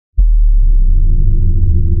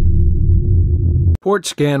Port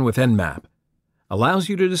Scan with Nmap allows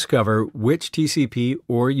you to discover which TCP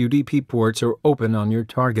or UDP ports are open on your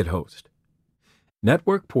target host.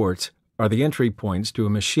 Network ports are the entry points to a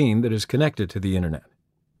machine that is connected to the Internet.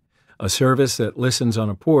 A service that listens on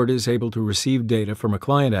a port is able to receive data from a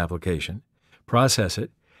client application, process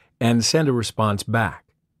it, and send a response back.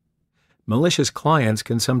 Malicious clients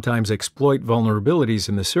can sometimes exploit vulnerabilities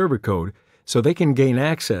in the server code so they can gain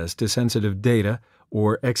access to sensitive data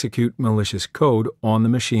or execute malicious code on the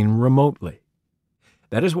machine remotely.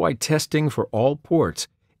 That is why testing for all ports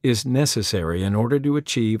is necessary in order to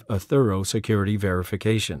achieve a thorough security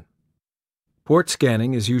verification. Port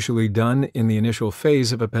scanning is usually done in the initial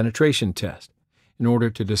phase of a penetration test in order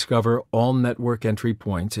to discover all network entry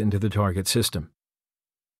points into the target system.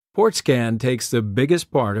 Port scan takes the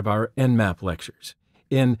biggest part of our Nmap lectures.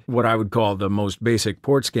 In what I would call the most basic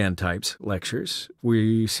port scan types lectures,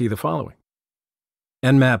 we see the following: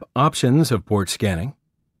 Nmap options of port scanning,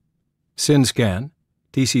 SYN scan,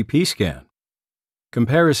 TCP scan,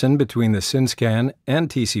 comparison between the SYN scan and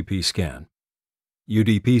TCP scan,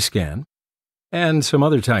 UDP scan, and some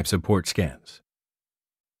other types of port scans.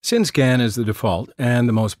 SYN scan is the default and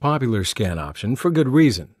the most popular scan option for good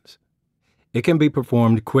reasons. It can be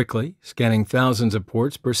performed quickly, scanning thousands of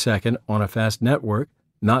ports per second on a fast network,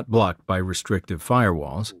 not blocked by restrictive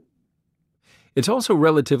firewalls. It's also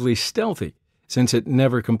relatively stealthy, since it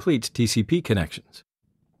never completes TCP connections.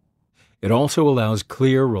 It also allows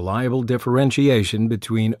clear, reliable differentiation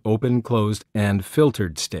between open, closed, and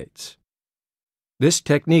filtered states. This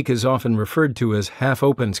technique is often referred to as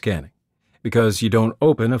half-open scanning, because you don't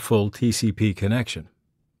open a full TCP connection.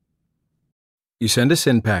 You send a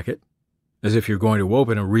SYN packet, as if you're going to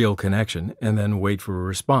open a real connection, and then wait for a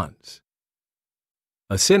response.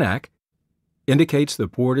 A SYNAC indicates the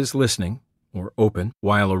port is listening, or open,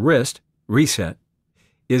 while a RIST, reset,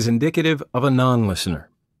 is indicative of a non-listener.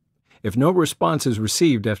 If no response is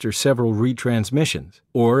received after several retransmissions,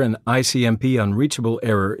 or an ICMP unreachable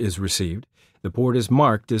error is received, the port is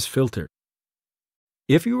marked as filtered.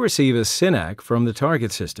 If you receive a SYNAC from the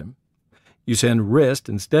target system, you send RIST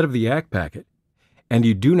instead of the ACK packet, and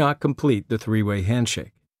you do not complete the three-way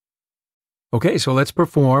handshake. Okay, so let's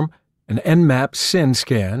perform an Nmap SYN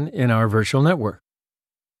scan in our virtual network.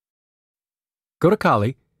 Go to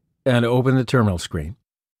Kali and open the terminal screen.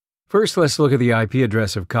 First, let's look at the IP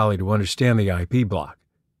address of Kali to understand the IP block.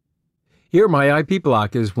 Here, my IP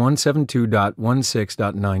block is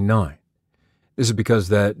 172.16.99. This is because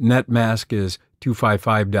the net mask is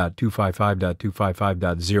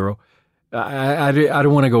 255.255.255.0. I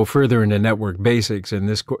don't want to go further into network basics in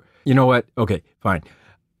this course. You know what? Okay, fine.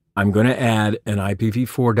 I'm going to add an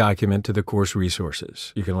IPv4 document to the course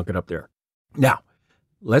resources. You can look it up there. Now,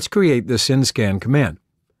 let's create the SYN scan command.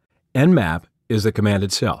 Nmap is the command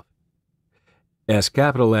itself. S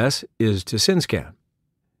is to SYN scan.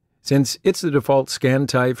 Since it's the default scan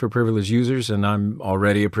type for privileged users, and I'm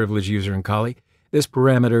already a privileged user in Kali, this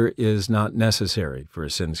parameter is not necessary for a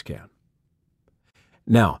SYN scan.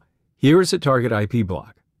 Now, here is the target IP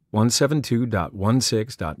block,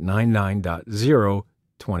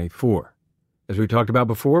 172.16.99.024. As we talked about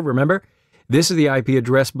before, remember, this is the IP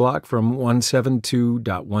address block from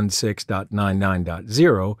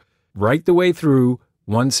 172.16.99.0 right the way through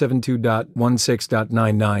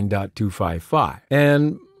 172.16.99.255.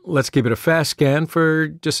 And let's keep it a fast scan for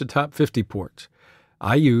just the top 50 ports.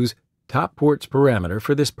 I use top ports parameter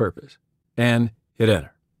for this purpose, and hit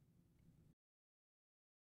enter.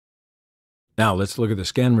 Now let's look at the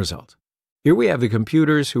scan results. Here we have the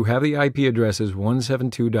computers who have the IP addresses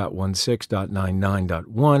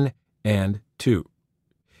 172.16.99.1 and 2.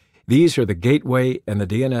 These are the gateway and the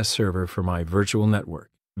DNS server for my virtual network,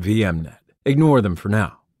 VMnet. Ignore them for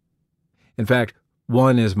now. In fact,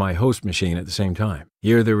 1 is my host machine at the same time.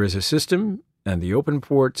 Here there is a system, and the open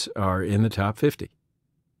ports are in the top 50.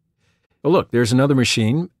 Well, look, there's another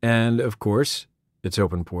machine, and of course, it's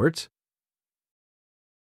open ports.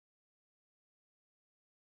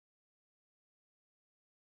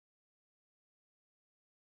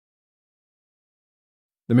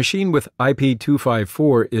 The machine with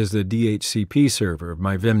IP254 is the DHCP server of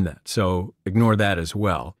my VMnet, so ignore that as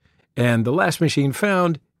well. And the last machine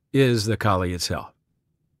found is the Kali itself.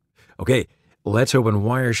 Okay, let's open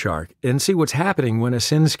Wireshark and see what's happening when a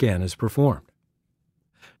SYN scan is performed.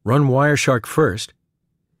 Run Wireshark first.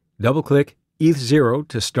 Double-click ETH0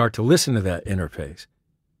 to start to listen to that interface.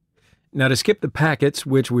 Now to skip the packets,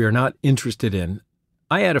 which we are not interested in,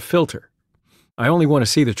 I add a filter. I only want to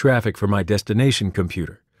see the traffic for my destination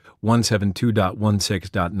computer,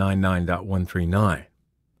 172.16.99.139.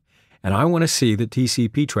 And I want to see the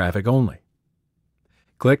TCP traffic only.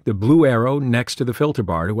 click the blue arrow next to the filter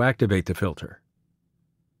bar to activate the filter.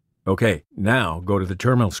 OK, now go to the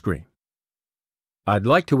terminal screen. I'd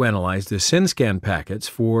like to analyze the SYN scan packets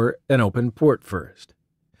for an open port first.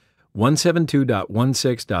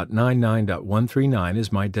 172.16.99.139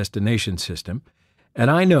 is my destination system,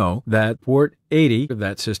 and I know that port 80 of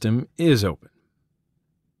that system is open.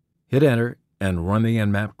 Hit Enter and run the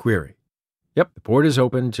Nmap query. Yep, the port is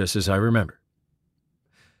open just as I remember.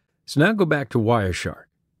 So now go back to Wireshark.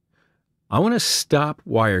 I want to stop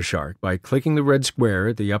Wireshark by clicking the red square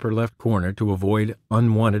at the upper left corner to avoid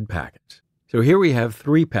unwanted packets. So here we have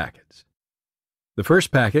 3 packets. The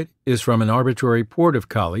first packet is from an arbitrary port of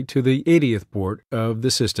Kali to the 80th port of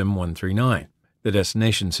the system 139, the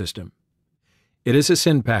destination system. It is a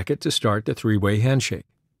SYN packet to start the 3-way handshake.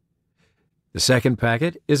 The second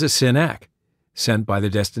packet is a SYN ACK, sent by the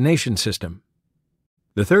destination system.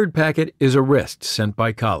 The third packet is a RIST sent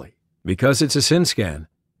by Kali. Because it's a SYN scan,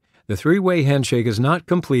 the 3-way handshake is not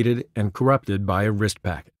completed and corrupted by a RIST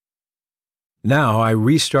packet. Now I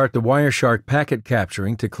restart the Wireshark packet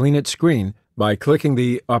capturing to clean its screen by clicking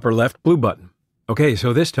the upper left blue button. OK,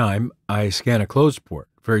 so this time I scan a closed port,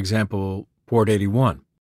 for example, port 81.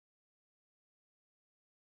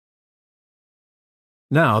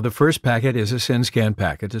 Now the first packet is a SYN scan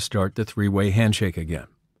packet to start the 3-way handshake again.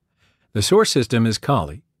 The source system is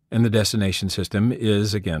Kali, and the destination system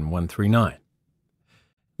is, again, 139.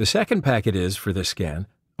 The second packet is, for this scan,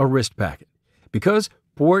 a RIST packet. Because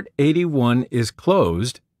port 81 is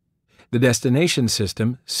closed, the destination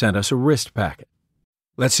system sent us a RIST packet.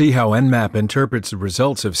 Let's see how Nmap interprets the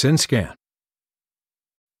results of SYN scan.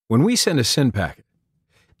 When we send a SYN packet,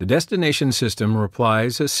 the destination system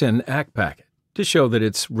replies a SYN ACK packet to show that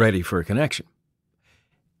it's ready for a connection.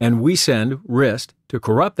 And we send RIST to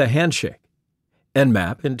corrupt the handshake.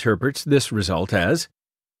 Nmap interprets this result as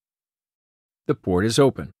the port is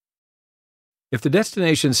open. If the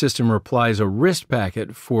destination system replies a RIST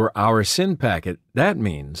packet for our SYN packet, that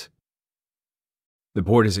means the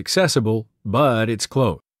port is accessible, but it's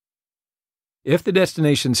closed. If the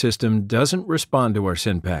destination system doesn't respond to our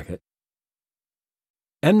SYN packet,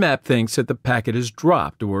 Nmap thinks that the packet is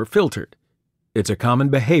dropped or filtered. It's a common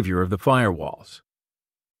behavior of the firewalls.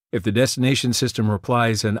 If the destination system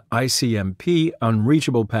replies an ICMP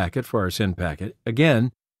unreachable packet for our SYN packet,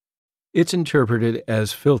 again, it's interpreted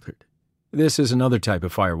as filtered. This is another type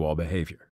of firewall behavior.